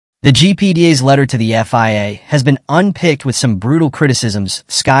The GPDA's letter to the FIA has been unpicked with some brutal criticisms.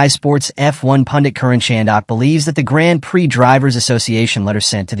 Sky Sports F1 pundit Karan Chandak believes that the Grand Prix Drivers Association letter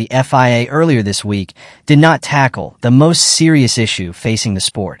sent to the FIA earlier this week did not tackle the most serious issue facing the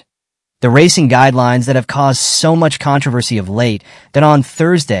sport. The racing guidelines that have caused so much controversy of late that on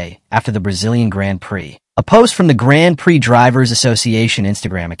Thursday, after the Brazilian Grand Prix, a post from the Grand Prix Drivers Association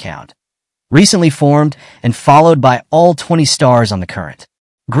Instagram account, recently formed and followed by all 20 stars on the current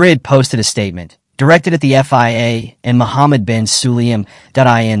grid, posted a statement directed at the FIA and Mohammed bin Sulayem.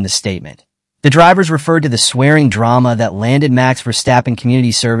 In the statement, the drivers referred to the swearing drama that landed Max Verstappen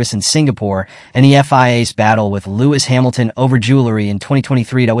community service in Singapore and the FIA's battle with Lewis Hamilton over jewelry in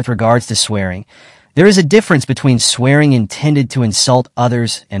 2023. With regards to swearing, there is a difference between swearing intended to insult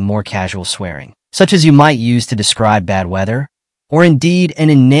others and more casual swearing, such as you might use to describe bad weather, or indeed an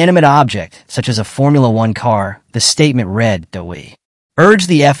inanimate object, such as a Formula One car. The statement read, "We urge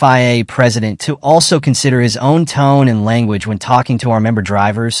the FIA president to also consider his own tone and language when talking to our member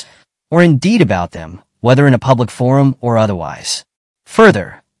drivers, or indeed about them, whether in a public forum or otherwise.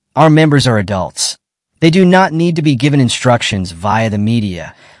 Further, our members are adults. They do not need to be given instructions via the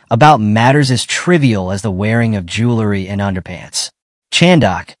media about matters as trivial as the wearing of jewelry and underpants."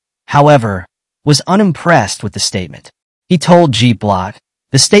 Chandak, however, was unimpressed with the statement. He told Jeep Blot,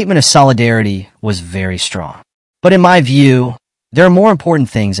 "The statement of solidarity was very strong. But in my view, there are more important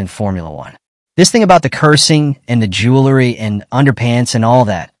things in Formula One. This thing about the cursing and the jewelry and underpants and all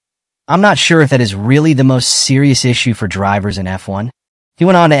that, I'm not sure if that is really the most serious issue for drivers in F1. He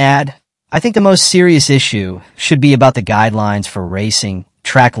went on to add, "I think the most serious issue should be about the guidelines for racing,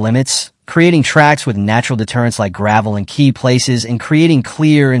 track limits, creating tracks with natural deterrents like gravel in key places, and creating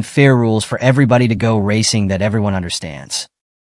clear and fair rules for everybody to go racing that everyone understands."